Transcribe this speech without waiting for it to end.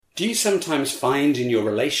Do you sometimes find in your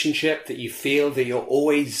relationship that you feel that you're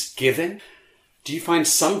always giving? Do you find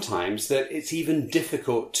sometimes that it's even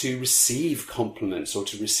difficult to receive compliments or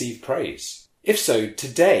to receive praise? If so,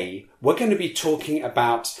 today we're going to be talking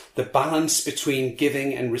about the balance between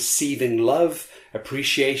giving and receiving love,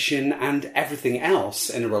 appreciation, and everything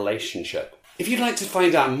else in a relationship. If you'd like to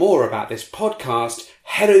find out more about this podcast,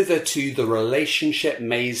 head over to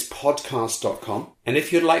therelationshipmazepodcast.com. And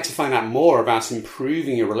if you'd like to find out more about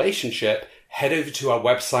improving your relationship, head over to our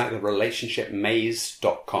website,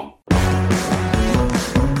 therelationshipmaze.com.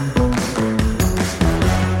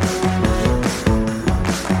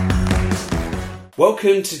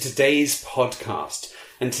 Welcome to today's podcast.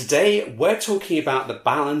 And today we're talking about the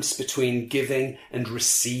balance between giving and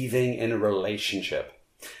receiving in a relationship.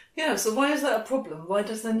 Yeah, so why is that a problem? Why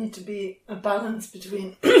does there need to be a balance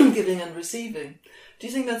between giving and receiving? Do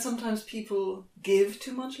you think that sometimes people give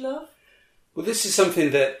too much love? Well, this is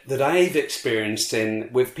something that I've experienced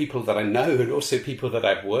with people that I know and also people that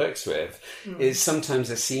I've worked with, is sometimes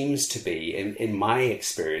there seems to be, in my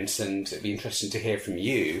experience, and it'd be interesting to hear from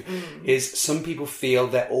you, is some people feel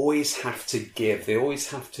they always have to give, they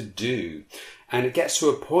always have to do. And it gets to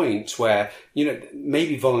a point where,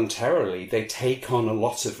 maybe voluntarily they take on a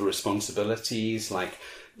lot of responsibilities, like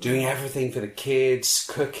doing everything for the kids,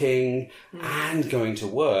 cooking, and going to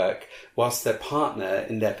work, whilst their partner,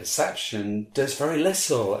 in their perception, does very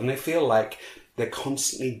little. And they feel like they're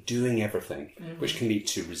constantly doing everything, which can lead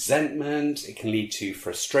to resentment, it can lead to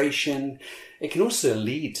frustration. It can also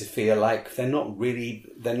lead to feel like they're not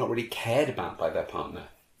really cared about by their partner.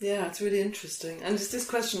 Yeah, it's really interesting. And it's this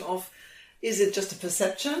question of, is it just a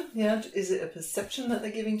perception? Yeah, is it a perception that they're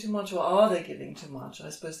giving too much, or are they giving too much? I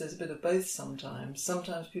suppose there's a bit of both sometimes.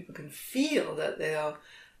 Sometimes people can feel that they are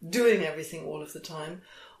doing everything all of the time,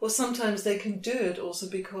 or sometimes they can do it also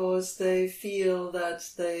because they feel that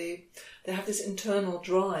they have this internal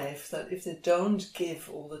drive that if they don't give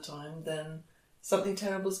all the time, then something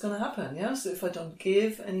terrible is going to happen. Yeah, so if I don't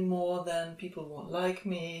give anymore, then people won't like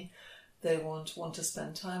me. They won't want to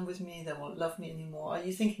spend time with me. They won't love me anymore. Are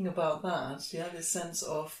you thinking about that? Yeah, this sense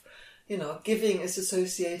of, giving is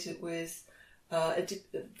associated with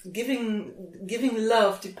giving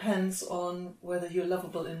love depends on whether you're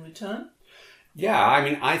lovable in return.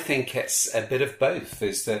 Yeah, I think it's a bit of both.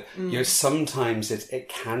 Is that sometimes it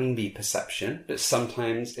can be perception, but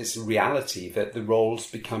sometimes it's reality that the roles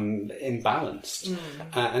become imbalanced,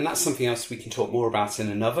 and that's something else we can talk more about in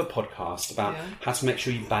another podcast about how to make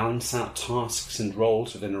sure you balance out tasks and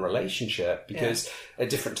roles within a relationship. Because at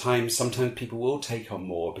different times, sometimes people will take on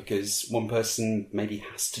more because one person maybe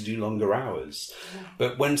has to do longer hours. Yeah.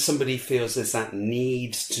 But when somebody feels there's that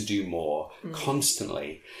need to do more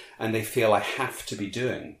constantly, and they feel I have to be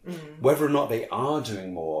doing, whether or not they are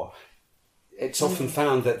doing more, it's often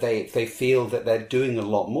found that they feel that they're doing a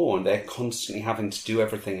lot more and they're constantly having to do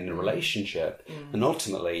everything in a relationship. And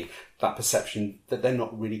ultimately, that perception that they're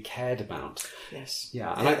not really cared about. Yes.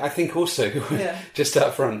 Yeah, and I think also, just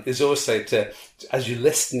up front, is also to, as you're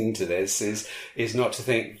listening to this, is not to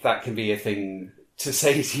think that can be a thing to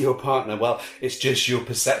say to your partner, well, it's just your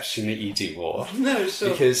perception that you do more. No,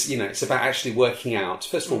 sure. Because, it's about actually working out,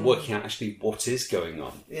 first of all, working out actually what is going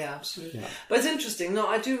on. Yeah, absolutely. Yeah. But it's interesting. No,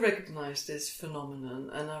 I do recognise this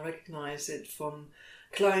phenomenon, and I recognise it from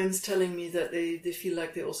clients telling me that they feel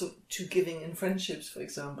like they're also too giving in friendships, for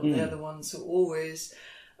example. They're the ones who always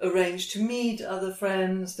arrange to meet other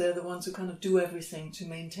friends. They're the ones who kind of do everything to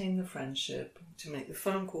maintain the friendship, to make the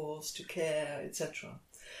phone calls, to care, etc.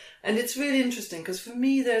 And it's really interesting because for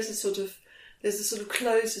me there's a sort of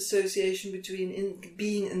close association between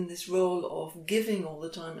being in this role of giving all the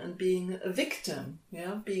time and being a victim,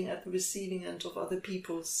 being at the receiving end of other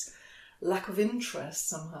people's lack of interest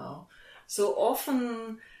somehow. So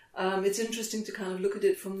often it's interesting to kind of look at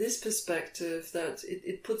it from this perspective, that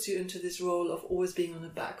it puts you into this role of always being on a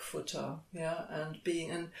back footer,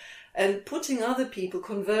 and putting other people,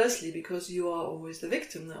 conversely, because you are always the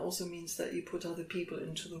victim, that also means that you put other people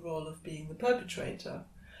into the role of being the perpetrator.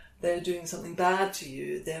 They're doing something bad to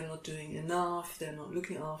you, they're not doing enough, they're not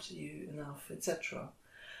looking after you enough, etc.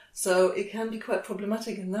 So it can be quite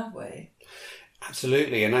problematic in that way.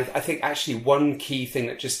 Absolutely. And I think actually one key thing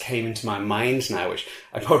that just came into my mind now, which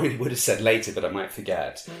I probably would have said later, but I might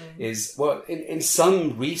forget, is, well, in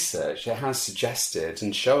some research, it has suggested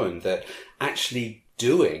and shown that actually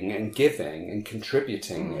doing and giving and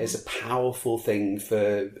contributing is a powerful thing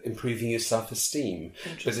for improving your self-esteem.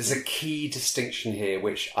 But there's a key distinction here,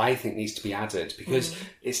 which I think needs to be added, because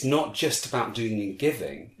it's not just about doing and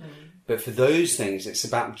giving. But for those things, it's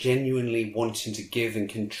about genuinely wanting to give and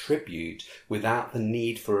contribute without the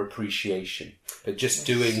need for appreciation, but just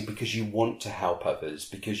doing because you want to help others,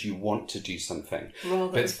 because you want to do something.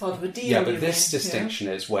 Rather as part of a deal. Yeah, but this distinction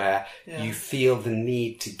is where you feel the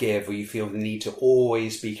need to give, or you feel the need to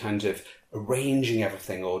always be kind of arranging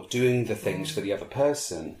everything or doing the things for the other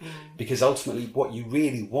person, because ultimately what you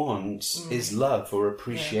really want is love or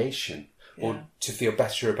appreciation. Or to feel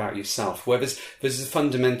better about yourself. Where there's a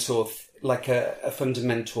fundamental, like a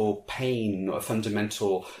fundamental pain or a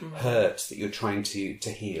fundamental hurt that you're trying to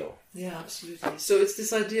heal. Yeah, absolutely. So it's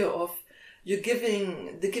this idea of the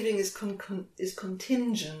giving is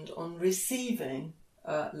contingent on receiving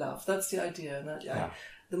love. That's the idea. That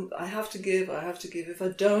I have to give. If I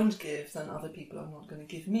don't give, then other people are not going to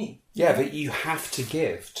give me. Yeah, but you have to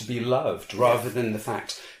give to be loved, rather than the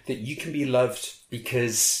fact that you can be loved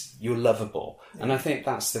because you're lovable. Yeah. And I think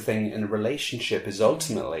that's the thing in a relationship, is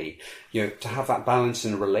ultimately, to have that balance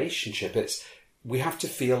in a relationship, we have to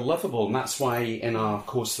feel lovable. And that's why in our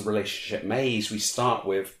course, The Relationship Maze, we start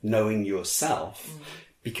with knowing yourself,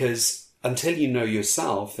 because until you know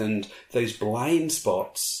yourself and those blind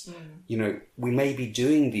spots, we may be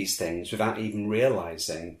doing these things without even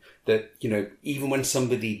realizing that, even when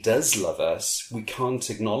somebody does love us, we can't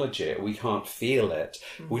acknowledge it. We can't feel it.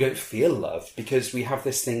 We don't feel love because we have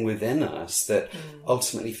this thing within us that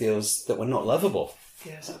ultimately feels that we're not lovable.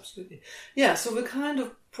 Yes, absolutely. Yeah, so we're kind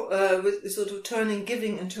of we're sort of turning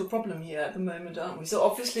giving into a problem here at the moment, aren't we? So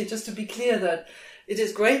obviously, just to be clear, that it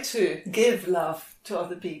is great to give love to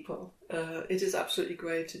other people. It is absolutely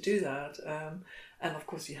great to do that. And of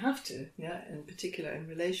course you have to, in particular in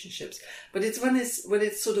relationships. But it's when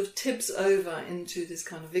it sort of tips over into this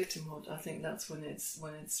kind of victimhood, I think that's when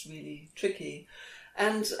it's really tricky.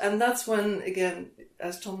 And that's when, again,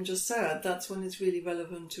 as Tom just said, that's when it's really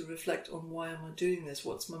relevant to reflect on, why am I doing this?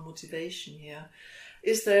 What's my motivation here?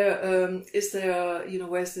 Is there,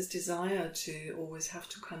 where's this desire to always have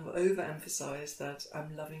to kind of overemphasize that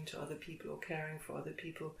I'm loving to other people or caring for other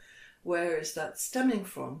people? Where is that stemming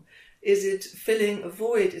from? Is it filling a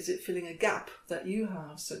void? Is it filling a gap that you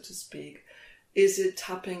have, so to speak? Is it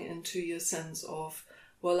tapping into your sense of,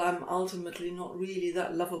 well, I'm ultimately not really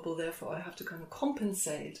that lovable, therefore I have to kind of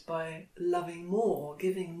compensate by loving more,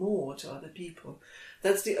 giving more to other people.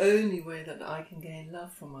 That's the only way that I can gain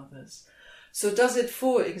love from others. So does it,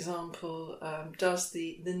 for example, does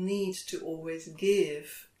the need to always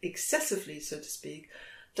give excessively, so to speak,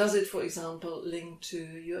 does it, for example, link to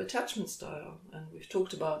your attachment style? And we've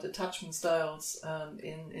talked about attachment styles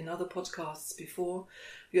in other podcasts before.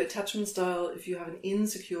 Your attachment style, if you have an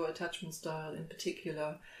insecure attachment style in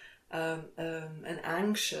particular, an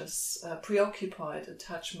anxious, preoccupied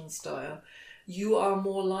attachment style, you are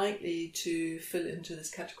more likely to fill into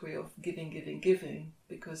this category of giving,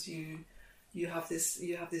 because you have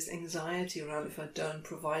this anxiety around, if I don't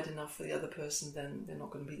provide enough for the other person, then they're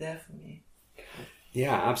not going to be there for me.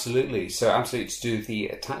 Yeah, absolutely. So absolutely to do with the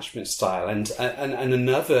attachment style and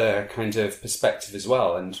another kind of perspective as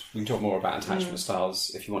well, and we can talk more about attachment styles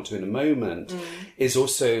if you want to in a moment, is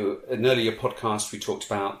also an earlier podcast we talked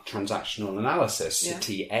about transactional analysis,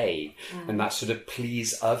 TA, and that sort of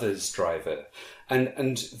please others driver.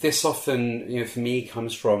 And this often, for me,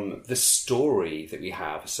 comes from the story that we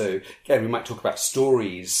have. So again, we might talk about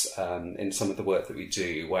stories in some of the work that we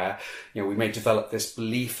do, where we may develop this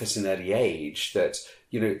belief at an early age that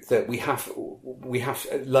that we have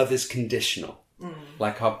love is conditional.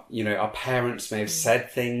 Like our parents may have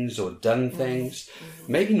said things or done things,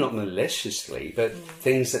 maybe not maliciously, but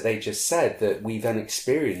things that they just said that we then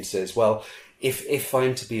experience as, well, if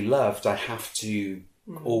I'm to be loved, I have to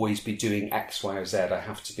always be doing X, Y, or Z. I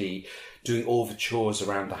have to be doing all the chores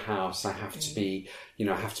around the house. I have to be,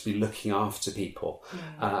 looking after people.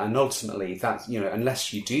 And ultimately that,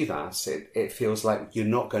 unless you do that, it feels like you're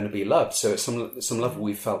not going to be loved. So at some level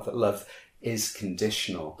we felt that love is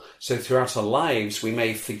conditional. So throughout our lives, we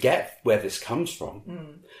may forget where this comes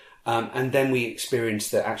from. And then we experience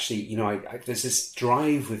that actually, there's this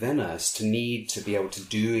drive within us to need to be able to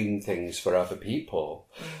doing things for other people,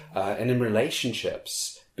 and in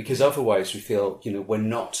relationships, because otherwise we feel, we're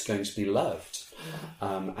not going to be loved.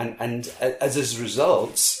 And as a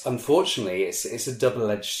result, unfortunately, it's a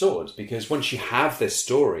double-edged sword, because once you have this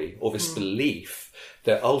story or this belief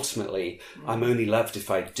that ultimately I'm only loved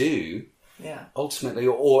if I do, ultimately,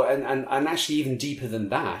 and actually even deeper than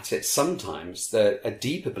that, it's sometimes a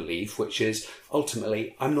deeper belief, which is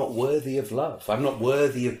ultimately I'm not worthy of love. I'm not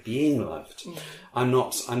worthy of being loved. I'm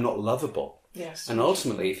not lovable. Yes. And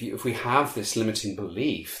ultimately, if we have this limiting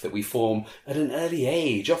belief that we form at an early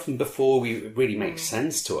age, often before we really make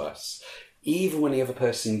sense to us, even when the other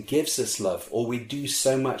person gives us love, or we do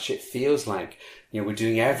so much it feels like, we're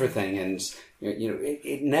doing everything, and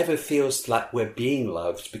it never feels like we're being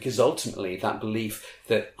loved, because ultimately that belief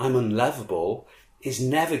that I'm unlovable is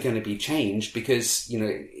never going to be changed, because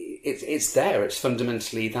it's there. It's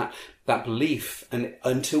fundamentally that belief, and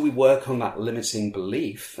until we work on that limiting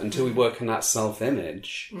belief, until we work on that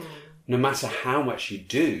self-image, no matter how much you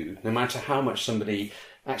do, no matter how much somebody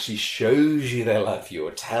actually shows you they love you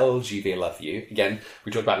or tells you they love you. Again,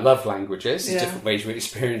 we talk about love languages, there's different ways we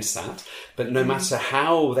experience that. But no matter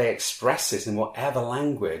how they express it in whatever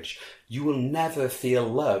language, you will never feel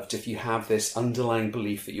loved if you have this underlying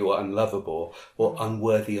belief that you are unlovable or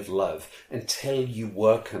unworthy of love until you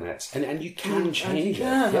work on it. And you can change it.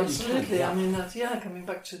 Yeah, absolutely. You can. I mean, coming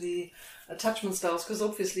back to the attachment styles, because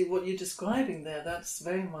obviously what you're describing there, that's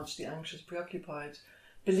very much the anxious, preoccupied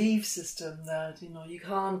belief system that, you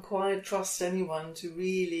can't quite trust anyone to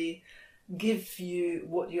really give you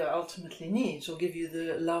what you ultimately need, or give you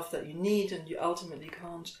the love that you need, and you ultimately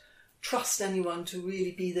can't trust anyone to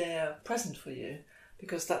really be there present for you,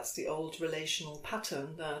 because that's the old relational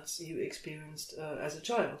pattern that you experienced as a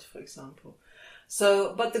child, for example.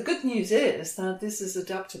 So, but the good news is that this is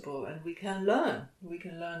adaptable, and we can learn. We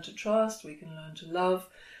can learn to trust, we can learn to love.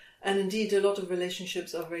 And indeed, a lot of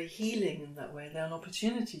relationships are very healing in that way. They're an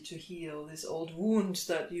opportunity to heal this old wound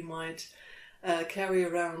that you might carry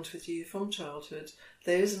around with you from childhood.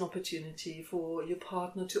 There is an opportunity for your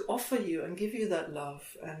partner to offer you and give you that love,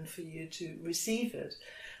 and for you to receive it.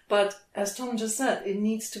 But as Tom just said, we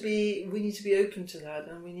need to be open to that,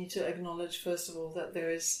 and we need to acknowledge, first of all, that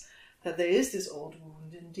there is this old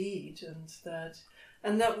wound indeed,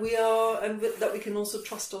 and that we can also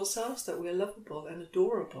trust ourselves, that we are lovable and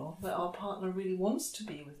adorable, that our partner really wants to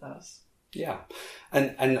be with us. Yeah.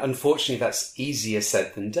 And unfortunately that's easier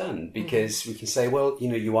said than done, because we can say, well,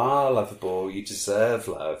 you are lovable, you deserve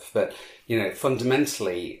love. But,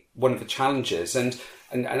 fundamentally one of the challenges, and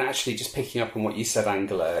actually just picking up on what you said,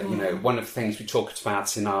 Angela, one of the things we talked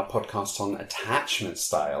about in our podcast on attachment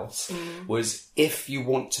styles was, if you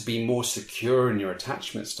want to be more secure in your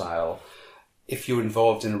attachment style, if you're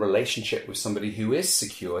involved in a relationship with somebody who is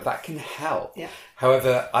secure, that can help. Yeah.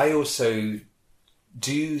 However, I also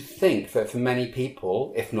do think that for many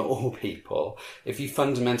people, if not all people, if you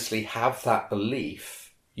fundamentally have that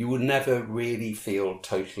belief, you will never really feel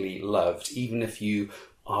totally loved, even if you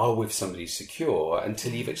are with somebody secure,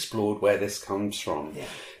 until you've explored where this comes from. Yeah.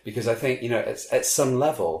 Because I think, at some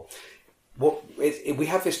level, we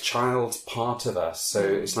have this child part of us. So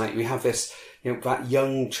it's like we have this, that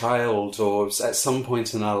young child, or at some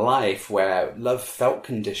point in our life where love felt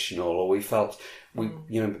conditional, or we felt we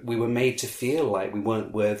were made to feel like we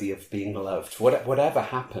weren't worthy of being loved, whatever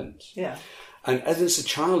happened. Yeah. And as a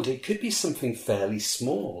child, it could be something fairly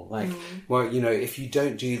small, like, well, if you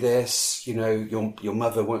don't do this, your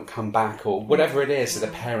mother won't come back, or whatever it is that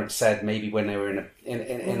a parent said, maybe when they were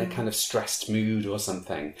in a kind of stressed mood or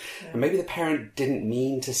something. Yeah. And maybe the parent didn't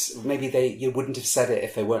mean to, maybe you wouldn't have said it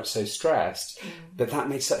if they weren't so stressed, but that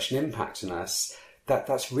made such an impact on us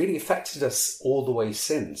that's really affected us all the way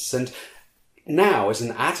since. And now, as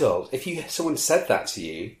an adult, if someone said that to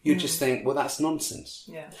you, you'd just think, well, that's nonsense.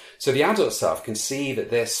 Yeah. So the adult self can see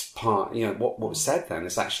that this part, what was said then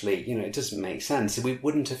is actually, it doesn't make sense. It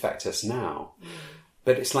wouldn't affect us now.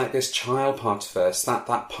 But it's like this child part of us,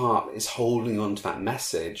 that part is holding on to that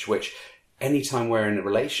message, which anytime we're in a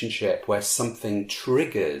relationship where something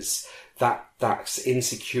triggers that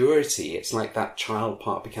insecurity, it's like that child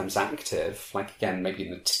part becomes active, like again, maybe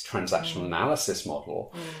in the transactional analysis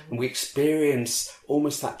model, and we experience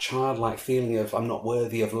almost that childlike feeling of, I'm not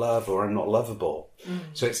worthy of love, or I'm not lovable.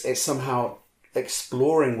 So it's somehow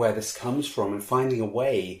exploring where this comes from and finding a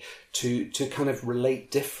way to kind of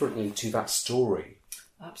relate differently to that story.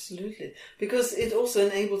 Absolutely. Because it also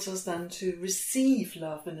enables us then to receive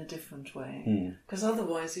love in a different way. Because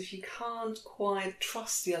otherwise, if you can't quite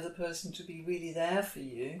trust the other person to be really there for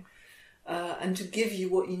you, and to give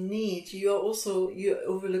you what you need, you're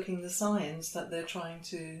overlooking the signs that they're trying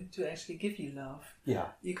to actually give you love. Yeah.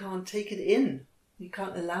 You can't take it in. You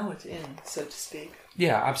can't allow it in, so to speak.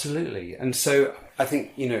 Yeah, absolutely. And so I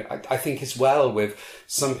think, I think as well with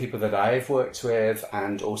some people that I've worked with,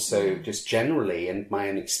 and also just generally in my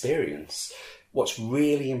own experience, what's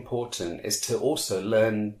really important is to also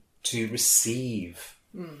learn to receive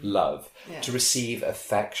love, to receive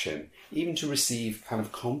affection, even to receive kind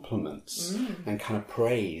of compliments and kind of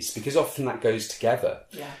praise, because often that goes together.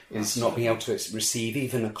 Yeah, is not being able to receive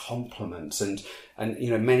even a compliment. And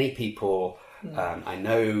many people I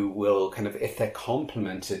know will kind of, if they're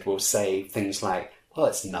complimented, will say things like, well,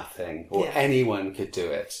 it's nothing, or Yeah. anyone could do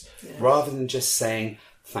it, rather than just saying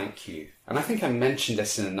thank you. And I think I mentioned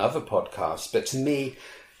this in another podcast, but to me,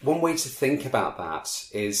 one way to think about that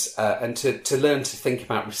is, and to learn to think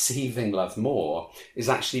about receiving love more, is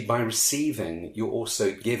actually by receiving, you're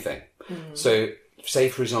also giving. So say,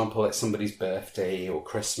 for example, it's somebody's birthday or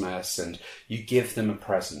Christmas and you give them a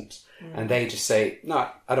present and they just say, no,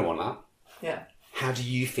 I don't want that. Yeah. How do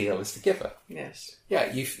you feel as the giver? Yes.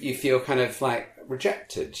 Yeah, you feel kind of like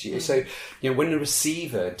rejected. So, when the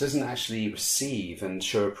receiver doesn't actually receive and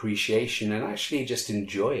show appreciation and actually just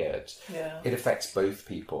enjoy it, it affects both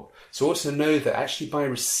people. So also know that actually by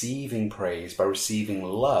receiving praise, by receiving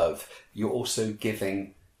love, you're also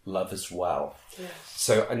giving love as well. Yes.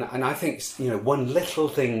 So, and I think, one little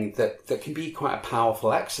thing that can be quite a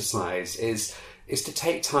powerful exercise is to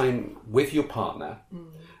take time with your partner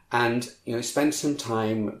and, spend some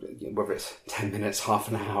time, whether it's 10 minutes, half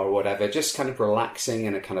an hour or whatever, just kind of relaxing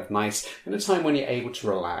in a kind of nice, in a time when you're able to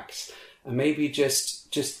relax, and maybe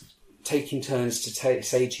just taking turns to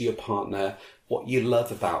say to your partner what you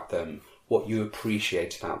love about them, what you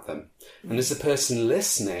appreciate about them. And as the person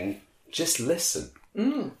listening, just listen.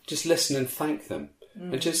 Just listen and thank them.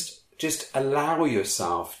 And just allow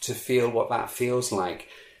yourself to feel what that feels like,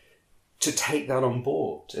 to take that on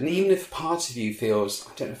board. And even if part of you feels,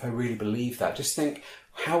 I don't know if I really believe that, just think,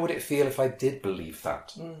 how would it feel if I did believe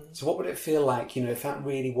that? So what would it feel like, if that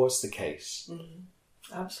really was the case?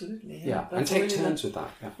 Absolutely. Yeah, and take turns with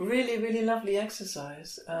that. Yeah. Really, really lovely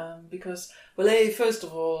exercise. Because, well, first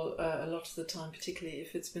of all, a lot of the time, particularly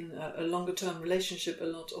if it's been a longer term relationship, a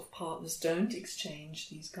lot of partners don't exchange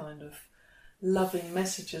these kind of loving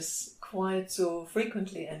messages quite so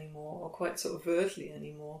frequently anymore, or quite so overtly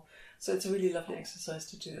anymore. So it's a really lovely exercise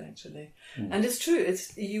to do, actually. And it's true.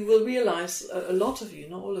 You will realise, a lot of you,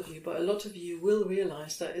 not all of you, but a lot of you will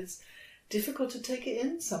realise that it's difficult to take it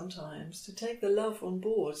in sometimes, to take the love on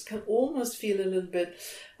board. It can almost feel a little bit,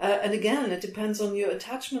 and again, it depends on your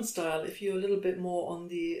attachment style. If you're a little bit more on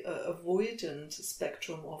the avoidant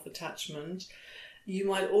spectrum of attachment, you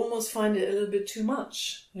might almost find it a little bit too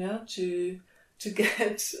much, to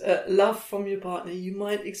get love from your partner. You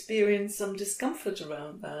might experience some discomfort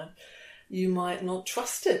around that. You might not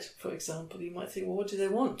trust it, for example. You might think, well, what do they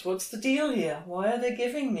want? What's the deal here? Why are they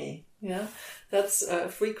giving me? Yeah, that's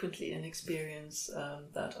frequently an experience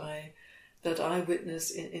that I witness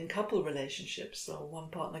in couple relationships. So one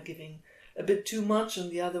partner giving a bit too much and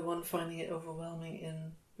the other one finding it overwhelming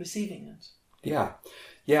in receiving it.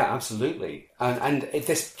 Yeah, absolutely. And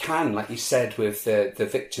this can, like you said, with the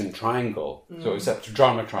victim triangle. So it's a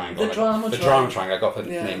drama triangle. The drama triangle. I got the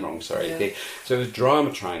name wrong, sorry. Yeah. So the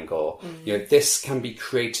drama triangle, this can be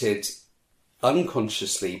created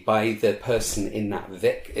unconsciously by the person in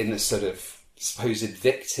the sort of supposed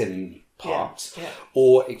victim part,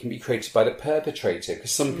 or it can be created by the perpetrator,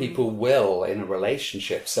 because some people will, in a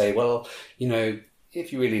relationship, say, well,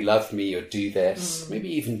 if you really love me, you'll do this, maybe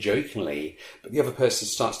even jokingly, but the other person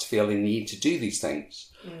starts to feel the need to do these things.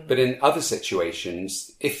 But in other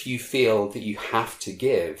situations, if you feel that you have to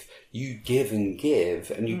give, you give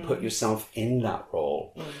and you put yourself in that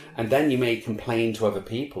role. And then you may complain to other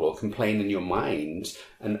people or complain in your mind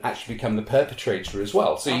and actually become the perpetrator as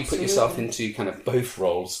well. So you put yourself into kind of both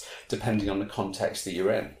roles depending on the context that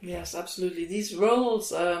you're in. Yes, absolutely. These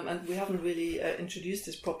roles, and we haven't really introduced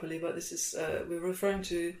this properly, but this is, we're referring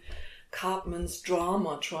to Karpman's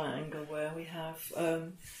drama triangle, where we have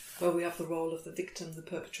the role of the victim, the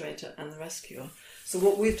perpetrator, and the rescuer. So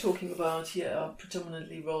what we're talking about here are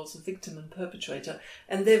predominantly roles of victim and perpetrator,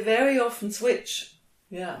 and they very often switch.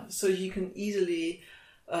 Yeah, so you can easily,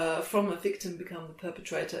 from a victim, become the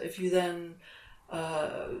perpetrator if you then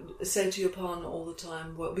say to your partner all the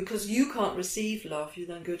time, well, because you can't receive love, you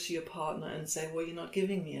then go to your partner and say, well, you're not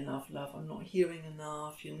giving me enough love, I'm not hearing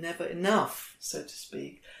enough, you're never enough, so to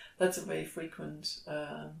speak. That's a very frequent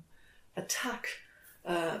attack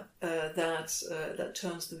that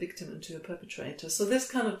turns the victim into a perpetrator. So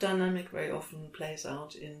this kind of dynamic very often plays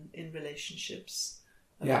out in relationships.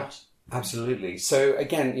 Absolutely. So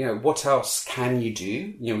again, what else can you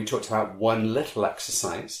do? We talked about one little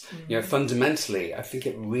exercise. Fundamentally, I think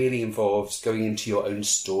it really involves going into your own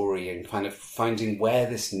story and kind of finding where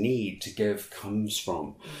this need to give comes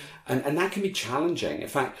from. And that can be challenging. In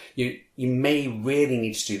fact, you may really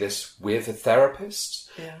need to do this with a therapist.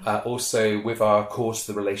 Also with our course,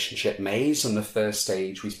 The Relationship Maze, on the first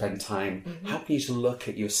stage, we spend time helping you to look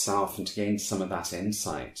at yourself and to gain some of that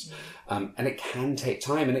insight. And it can take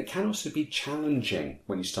time, and it can also be challenging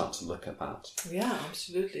when you start to look at that. Yeah,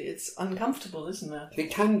 absolutely. It's uncomfortable, isn't it?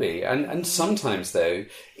 It can be. And sometimes, though,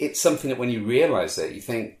 it's something that when you realise it, you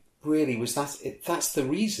think, really was that's the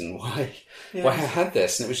reason why I had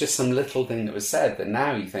this, and it was just some little thing that was said that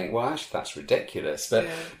now you think, well, actually that's ridiculous,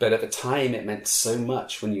 but at the time it meant so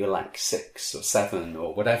much when you were like 6 or 7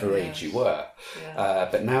 or whatever age you were.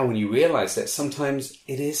 But now when you realise that sometimes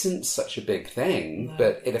it isn't such a big thing,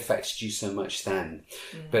 but it affected you so much then.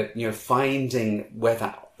 But finding where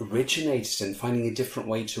that originated and finding a different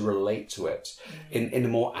way to relate to it in a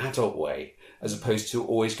more adult way, as opposed to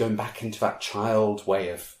always going back into that child way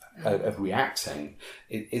of reacting,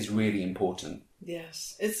 it is really important.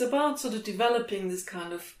 Yes, it's about sort of developing this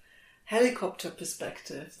kind of helicopter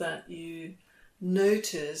perspective that you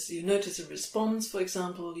notice a response, for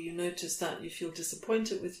example, you notice that you feel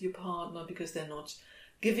disappointed with your partner because they're not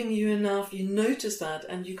giving you enough. You notice that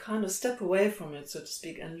and you kind of step away from it, so to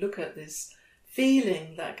speak, and look at this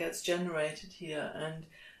feeling that gets generated here,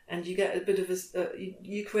 and you get a bit of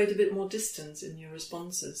you create a bit more distance in your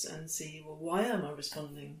responses and see, well, why am I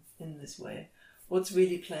responding in this way? What's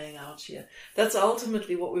really playing out here? That's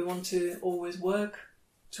ultimately what we want to always work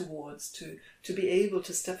towards, to be able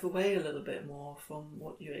to step away a little bit more from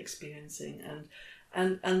what you're experiencing,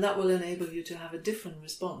 and that will enable you to have a different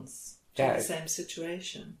response to the same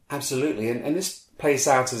situation. Absolutely. And this plays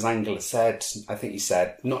out, as Angela said, I think you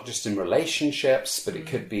said, not just in relationships, but it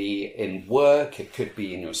could be in work, it could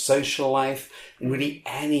be in your social life, in really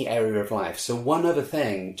any area of life. So one other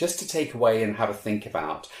thing, just to take away and have a think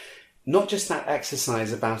about, not just that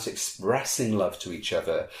exercise about expressing love to each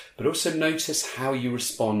other, but also notice how you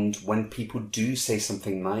respond when people do say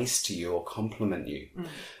something nice to you or compliment you.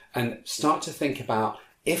 And start to think about,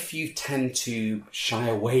 if you tend to shy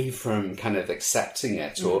away from kind of accepting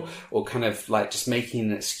it or kind of like just making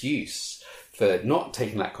an excuse for not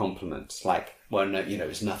taking that compliment, like, well, no,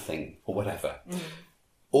 it's nothing or whatever.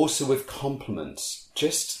 Also with compliments,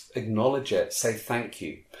 just acknowledge it, say thank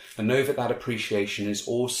you, and know that appreciation is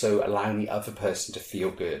also allowing the other person to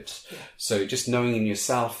feel good. So just knowing in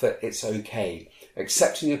yourself that it's okay.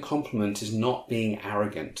 Accepting a compliment is not being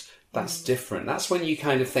arrogant. That's different. That's when you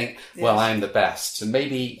kind of think, well, I'm the best. And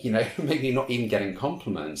maybe, maybe you're not even getting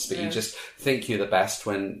compliments, but you just think you're the best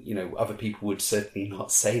when, other people would certainly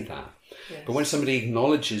not say that. But when somebody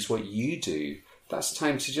acknowledges what you do, that's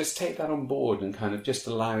time to just take that on board and kind of just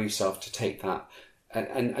allow yourself to take that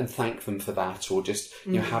and thank them for that, or just,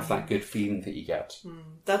 have that good feeling that you get.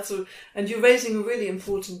 And you're raising a really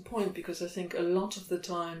important point, because I think a lot of the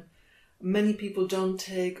time, many people don't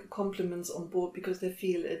take compliments on board because they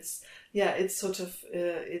feel it's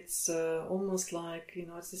almost like,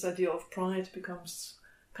 it's this idea of pride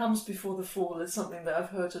comes before the fall. It's something that I've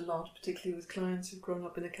heard a lot, particularly with clients who've grown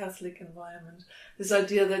up in a Catholic environment. This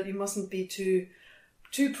idea that you mustn't be too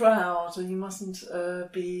proud, or you mustn't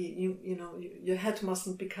your head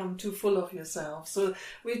mustn't become too full of yourself. So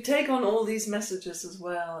we take on all these messages as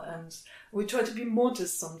well, and we try to be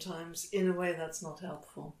modest sometimes in a way that's not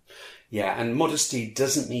helpful. Yeah, and modesty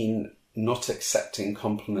doesn't mean not accepting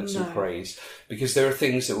compliments and praise, because there are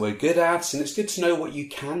things that we're good at, and it's good to know what you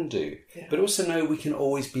can do, but also know we can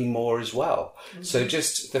always be more as well. So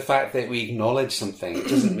just the fact that we acknowledge something, it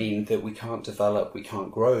doesn't mean that we can't develop, we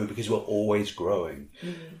can't grow, because we're always growing.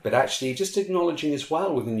 But actually just acknowledging as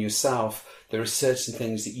well within yourself, there are certain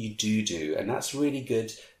things that you do, and that's really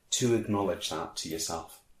good to acknowledge that to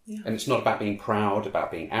yourself. And it's not about being proud,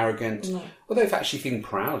 about being arrogant. Although if actually feeling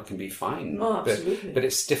proud can be fine. Oh, absolutely. But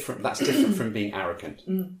it's different. That's different from being arrogant.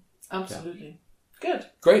 Absolutely. Good.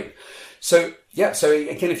 Great. So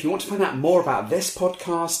again, if you want to find out more about this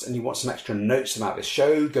podcast and you want some extra notes about this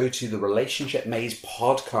show, go to the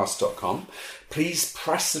relationshipmazepodcast.com. Please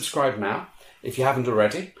press subscribe now if you haven't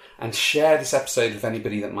already, and share this episode with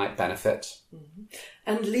anybody that might benefit.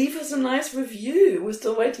 And leave us a nice review. We're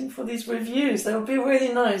still waiting for these reviews. That would be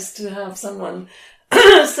really nice to have someone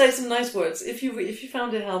say some nice words. If you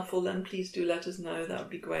found it helpful, then please do let us know. That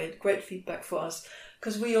would be great. Great feedback for us,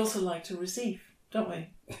 because we also like to receive, don't we?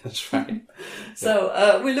 That's right.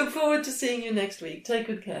 So we look forward to seeing you next week. Take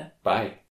good care. Bye.